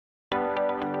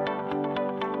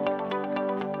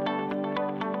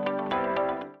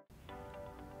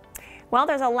Well,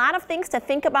 there's a lot of things to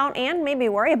think about and maybe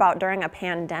worry about during a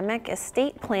pandemic.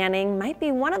 Estate planning might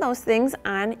be one of those things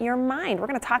on your mind. We're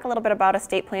going to talk a little bit about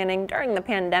estate planning during the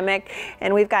pandemic,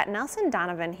 and we've got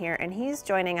Donovan here, and he's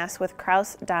joining us with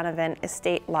Krause, Donovan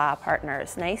Estate Law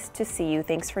Partners. Nice to see you.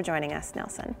 Thanks for joining us,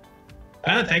 Nelson.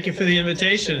 Thank you for the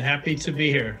invitation. Happy to be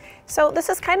here. So this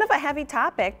is kind of a heavy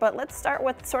topic, but let's start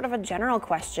with sort of a general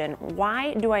question.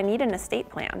 Why do I need an estate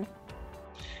plan?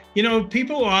 You know,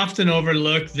 people often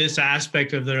overlook this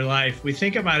aspect of their life. We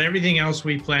think about everything else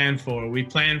we plan for. We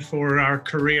plan for our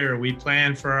career. We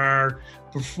plan for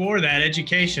before that,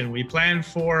 education. We plan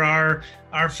for our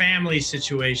family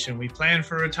situation. We plan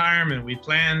for retirement. We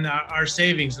plan our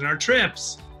savings and our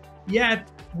trips. Yet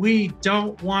we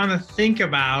don't want to think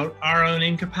about our own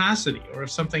incapacity or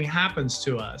if something happens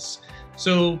to us.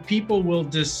 So people will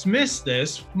dismiss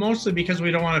this mostly because we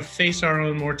don't want to face our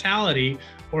own mortality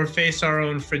or face our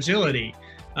own fragility.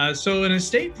 So an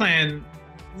estate plan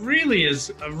really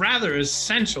is a rather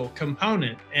essential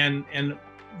component and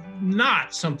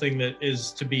not something that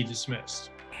is to be dismissed.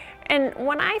 And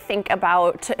when I think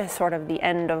about sort of the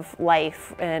end of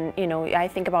life and, I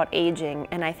think about aging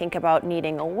and I think about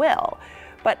needing a will,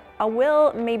 but a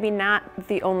will may be not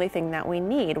the only thing that we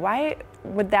need. Why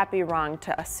would that be wrong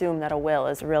to assume that a will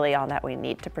is really all that we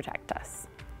need to protect us?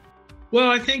 Well,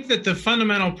 I think that the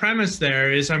fundamental premise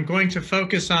there is I'm going to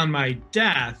focus on my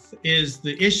death is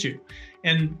the issue.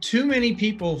 And too many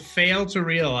people fail to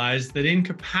realize that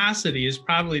incapacity is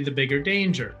probably the bigger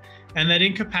danger. And that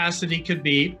incapacity could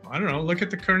be, I don't know, look at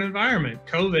the current environment,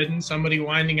 COVID and somebody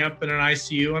winding up in an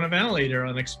ICU on a ventilator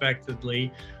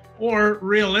unexpectedly, or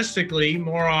realistically,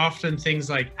 more often things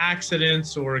like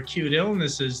accidents or acute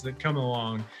illnesses that come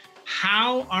along.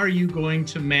 How are you going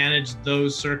to manage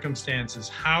those circumstances?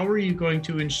 How are you going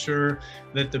to ensure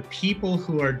that the people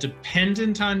who are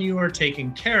dependent on you are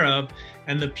taken care of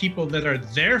and the people that are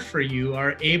there for you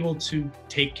are able to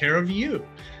take care of you?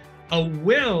 A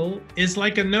will is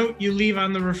like a note you leave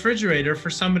on the refrigerator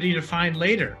for somebody to find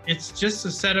later. It's just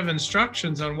a set of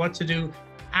instructions on what to do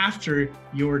after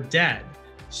you're dead.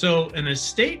 So an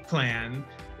estate plan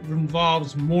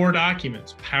involves more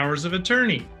documents, powers of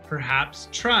attorney, perhaps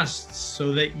trusts,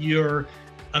 so that your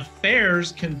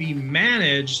affairs can be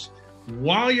managed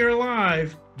while you're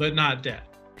alive, but not dead.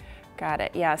 Got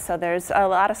it. Yeah, so there's a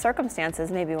lot of circumstances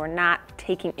maybe we're not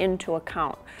taking into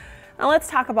account. Now let's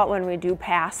talk about when we do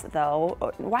pass,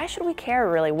 though. Why should we care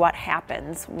really what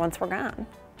happens once we're gone?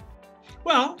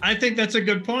 Well, I think that's a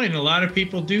good point. A lot of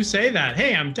people do say that,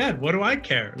 hey, I'm dead, what do I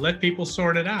care? Let people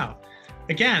sort it out.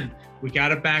 Again, we got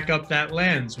to back up that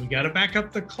lens. We got to back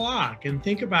up the clock and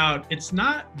think about it's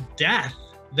not death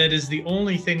that is the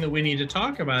only thing that we need to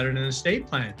talk about in an estate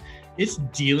plan. It's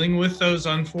dealing with those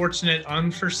unfortunate,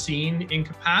 unforeseen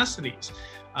incapacities,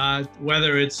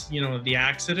 whether it's, the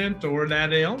accident or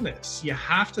that illness. You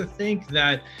have to think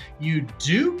that you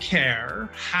do care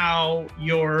how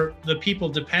the people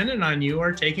dependent on you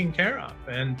are taken care of.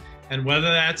 And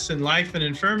whether that's in life and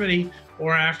infirmity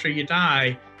or after you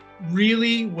die,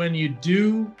 really, when you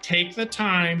do take the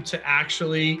time to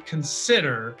actually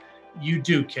consider, you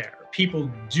do care. People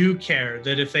do care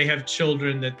that if they have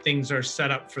children, that things are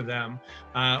set up for them,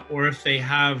 or if they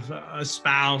have a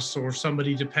spouse or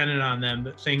somebody dependent on them,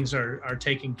 that things are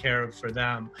taken care of for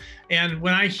them. And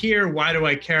when I hear, why do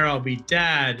I care, I'll be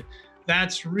dead,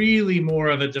 that's really more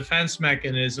of a defense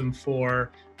mechanism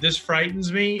for, this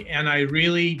frightens me and I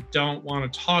really don't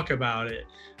want to talk about it.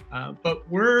 But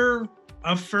we're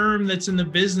a firm that's in the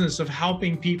business of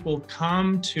helping people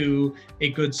come to a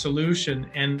good solution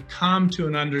and come to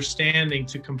an understanding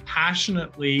to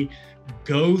compassionately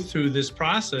go through this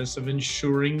process of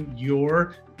ensuring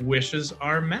your wishes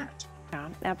are met. Yeah,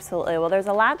 absolutely. Well, there's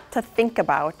a lot to think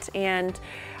about, and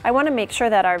I want to make sure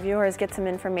that our viewers get some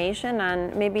information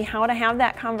on maybe how to have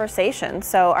that conversation.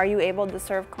 So are you able to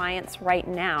serve clients right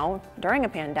now during a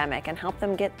pandemic and help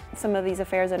them get some of these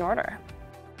affairs in order?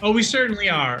 Oh, we certainly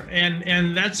are.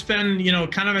 And that's been,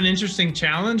 kind of an interesting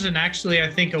challenge. And actually, I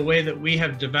think a way that we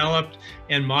have developed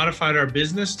and modified our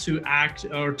business to act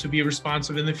or to be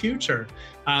responsive in the future.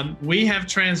 We have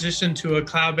transitioned to a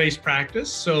cloud-based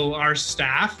practice. So our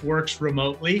staff works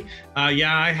remotely.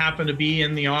 Yeah, I happen to be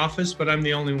in the office, but I'm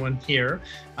the only one here.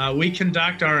 We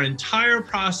conduct our entire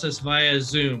process via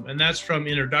Zoom, and that's from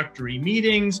introductory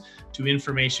meetings to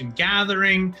information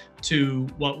gathering to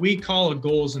what we call a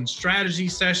goals and strategy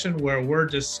session, where we're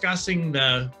discussing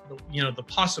the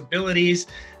possibilities,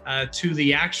 to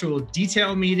the actual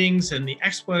detail meetings and the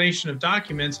explanation of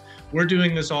documents. We're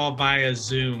doing this all via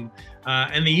Zoom.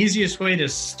 And the easiest way to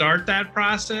start that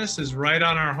process is right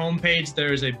on our homepage.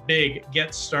 There's a big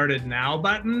Get Started Now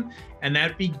button, and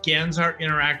that begins our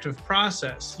interactive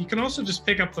process. You can also just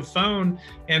pick up the phone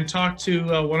and talk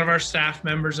to one of our staff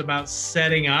members about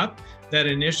setting up that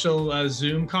initial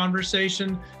Zoom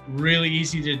conversation. Really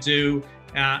easy to do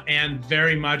and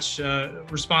very much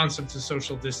responsive to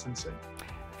social distancing.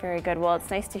 Very good. Well,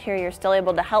 it's nice to hear you're still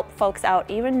able to help folks out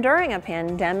even during a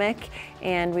pandemic,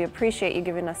 and we appreciate you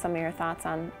giving us some of your thoughts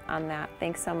on that.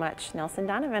 Thanks so much. Nelson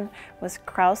Donovan with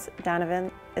Krause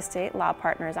Donovan Estate Law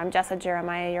Partners. I'm Jessa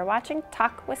Jeremiah. You're watching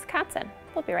Talk Wisconsin.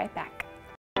 We'll be right back.